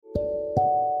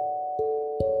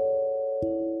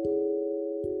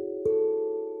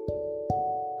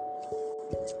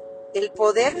El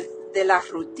poder de la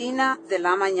rutina de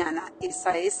la mañana.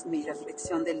 Esa es mi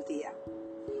reflexión del día.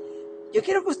 Yo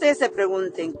quiero que ustedes se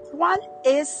pregunten, ¿cuál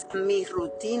es mi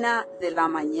rutina de la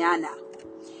mañana?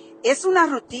 Es una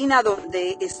rutina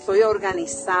donde estoy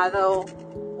organizada,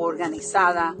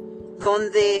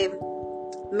 donde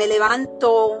me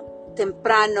levanto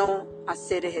temprano a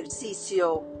hacer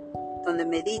ejercicio, donde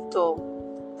medito,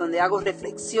 donde hago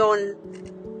reflexión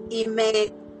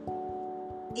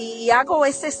y hago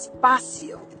ese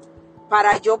espacio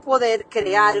para yo poder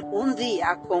crear un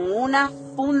día con una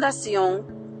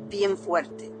fundación bien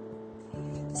fuerte.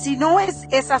 Si no es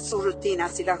esa su rutina,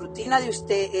 si la rutina de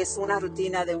usted es una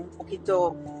rutina de un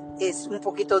poquito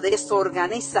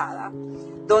desorganizada,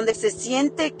 donde se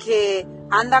siente que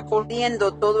anda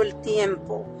corriendo todo el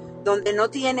tiempo, donde no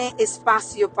tiene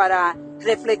espacio para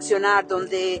reflexionar,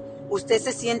 donde usted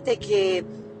se siente que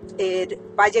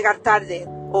va a llegar tarde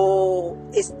o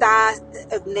está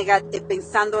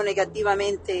pensando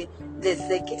negativamente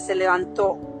desde que se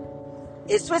levantó.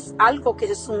 Eso es algo que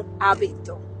es un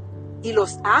hábito. Y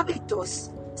los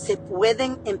hábitos se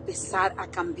pueden empezar a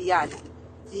cambiar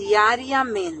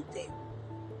diariamente.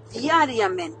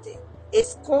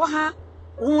 Escoja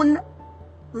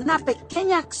una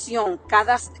pequeña acción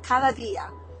cada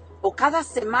día o cada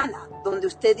semana donde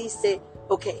usted dice,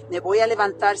 ok, me voy a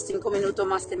levantar 5 minutos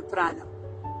más temprano.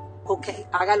 Ok,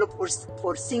 hágalo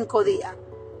por 5 días.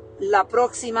 La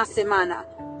próxima semana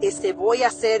voy a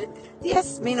hacer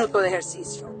 10 minutos de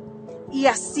ejercicio. Y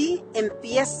así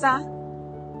empieza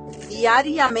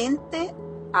diariamente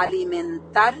a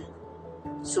alimentar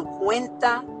su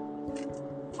cuenta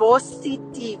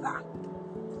positiva.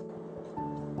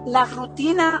 La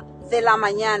rutina de la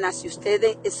mañana, si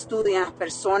ustedes estudian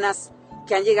personas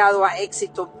que han llegado a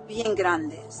éxitos bien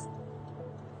grandes,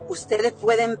 ustedes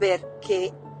pueden ver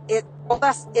que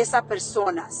todas esas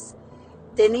personas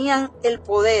tenían el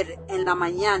poder en la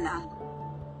mañana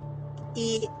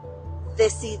y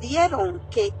decidieron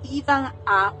que iban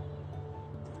a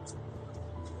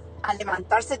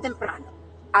levantarse temprano,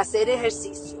 a hacer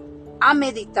ejercicio, a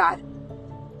meditar.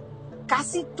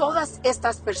 Casi todas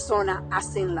estas personas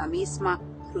hacen la misma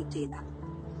rutina.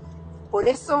 Por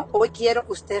eso hoy quiero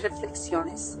que usted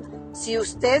reflexione. Si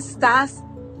usted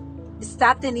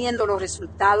está teniendo los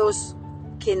resultados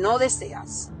que no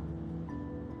deseas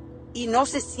y no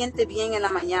se siente bien en la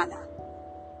mañana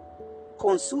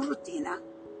con su rutina,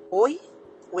 hoy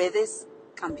puedes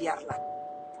cambiarla.